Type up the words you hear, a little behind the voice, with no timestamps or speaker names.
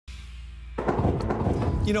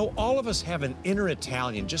You know, all of us have an inner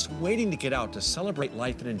Italian just waiting to get out to celebrate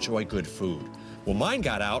life and enjoy good food. Well, mine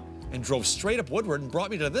got out and drove straight up Woodward and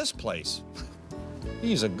brought me to this place.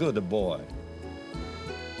 He's a good boy.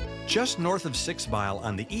 Just north of 6 Mile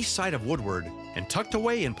on the east side of Woodward and tucked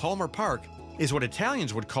away in Palmer Park is what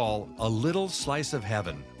Italians would call a little slice of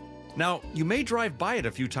heaven. Now, you may drive by it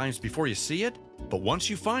a few times before you see it, but once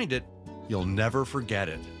you find it, you'll never forget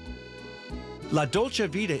it. La Dolce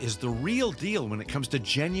Vita is the real deal when it comes to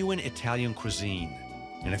genuine Italian cuisine.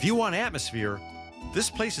 And if you want atmosphere, this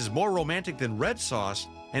place is more romantic than red sauce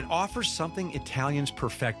and offers something Italians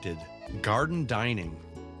perfected: garden dining.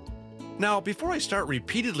 Now, before I start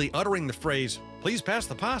repeatedly uttering the phrase, "Please pass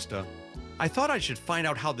the pasta," I thought I should find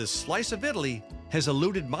out how this slice of Italy has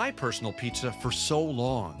eluded my personal pizza for so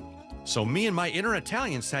long. So me and my inner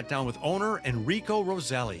Italian sat down with owner Enrico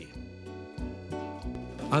Roselli.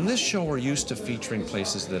 On this show, we're used to featuring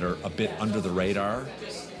places that are a bit under the radar,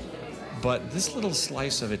 but this little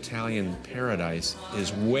slice of Italian paradise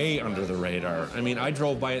is way under the radar. I mean, I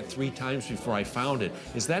drove by it 3 times before I found it.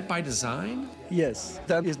 Is that by design? Yes,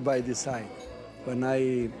 that is by design. When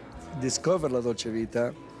I discovered La Dolce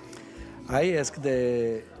Vita, I asked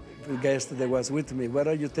the guest that was with me, "Where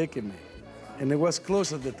are you taking me?" And it was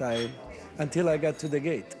close at the time until I got to the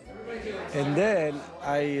gate. And then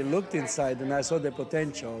I looked inside and I saw the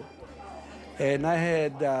potential. And I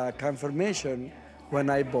had confirmation when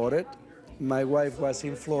I bought it. My wife was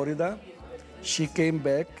in Florida. She came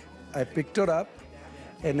back. I picked her up.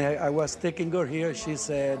 And I was taking her here. She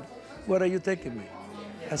said, "Where are you taking me?"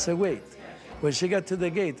 I said, "Wait." When she got to the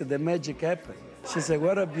gate, the magic happened. She said,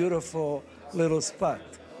 "What a beautiful little spot."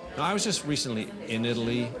 Now, I was just recently in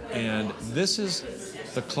Italy, and this is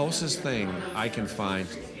the closest thing I can find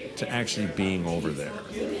to actually being over there.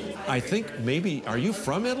 I think maybe, are you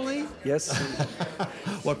from Italy? Yes.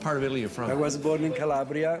 What part of Italy are you from? I was born in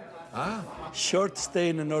Calabria. Ah. Short stay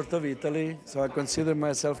in the north of Italy, so I consider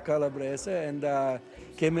myself Calabrese, and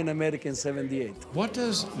came in America in '78. What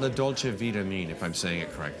does La Dolce Vita mean, if I'm saying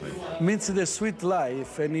it correctly? Means the sweet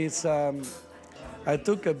life, and it's, I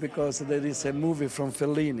took it because there is a movie from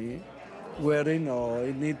Fellini where, you know,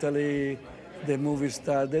 in Italy, the movie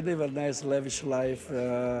star, they live a nice, lavish life,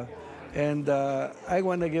 and I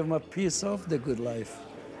want to give them a piece of the good life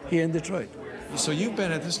here in Detroit. So you've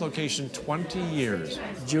been at this location 20 years.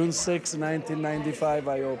 June 6, 1995,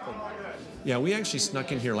 I opened. Yeah, we actually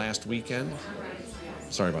snuck in here last weekend.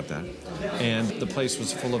 Sorry about that. And the place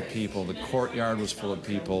was full of people. The courtyard was full of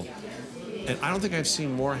people. And I don't think I've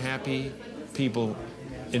seen more happy people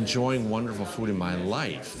enjoying wonderful food in my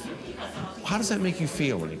life. How does that make you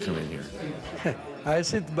feel when you come in here? I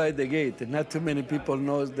sit by the gate, and not too many people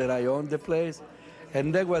know that I own the place.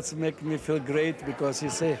 And that's what makes me feel great, because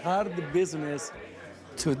it's a hard business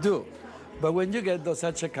to do. But when you get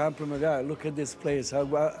such a compliment, look at this place,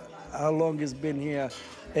 how long it's been here,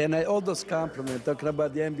 and all those compliments, talking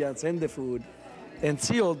about the ambience and the food, and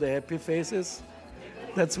see all the happy faces,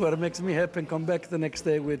 that's what makes me happy and come back the next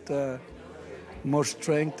day with more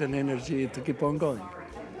strength and energy to keep on going.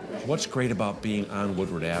 What's great about being on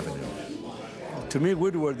Woodward Avenue? To me,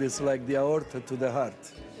 Woodward is like the aorta to the heart.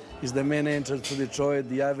 It's the main entrance to Detroit,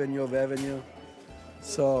 the avenue of avenue.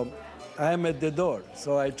 So I'm at the door,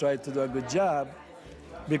 so I try to do a good job,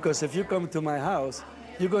 because if you come to my house,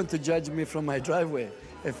 you're going to judge me from my driveway.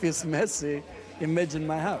 If it's messy, imagine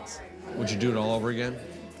my house. Would you do it all over again?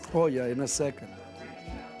 Oh yeah, in a second.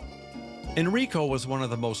 Enrico was one of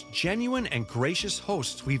the most genuine and gracious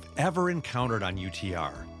hosts we've ever encountered on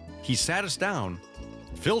UTR. He sat us down,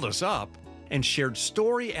 filled us up, and shared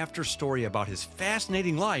story after story about his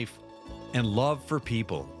fascinating life and love for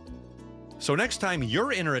people. So next time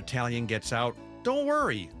your inner Italian gets out, don't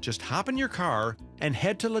worry, just hop in your car and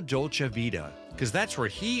head to La Dolce Vita, because that's where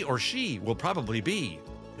he or she will probably be.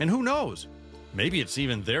 And who knows, maybe it's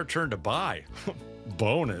even their turn to buy.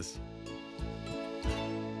 Bonus.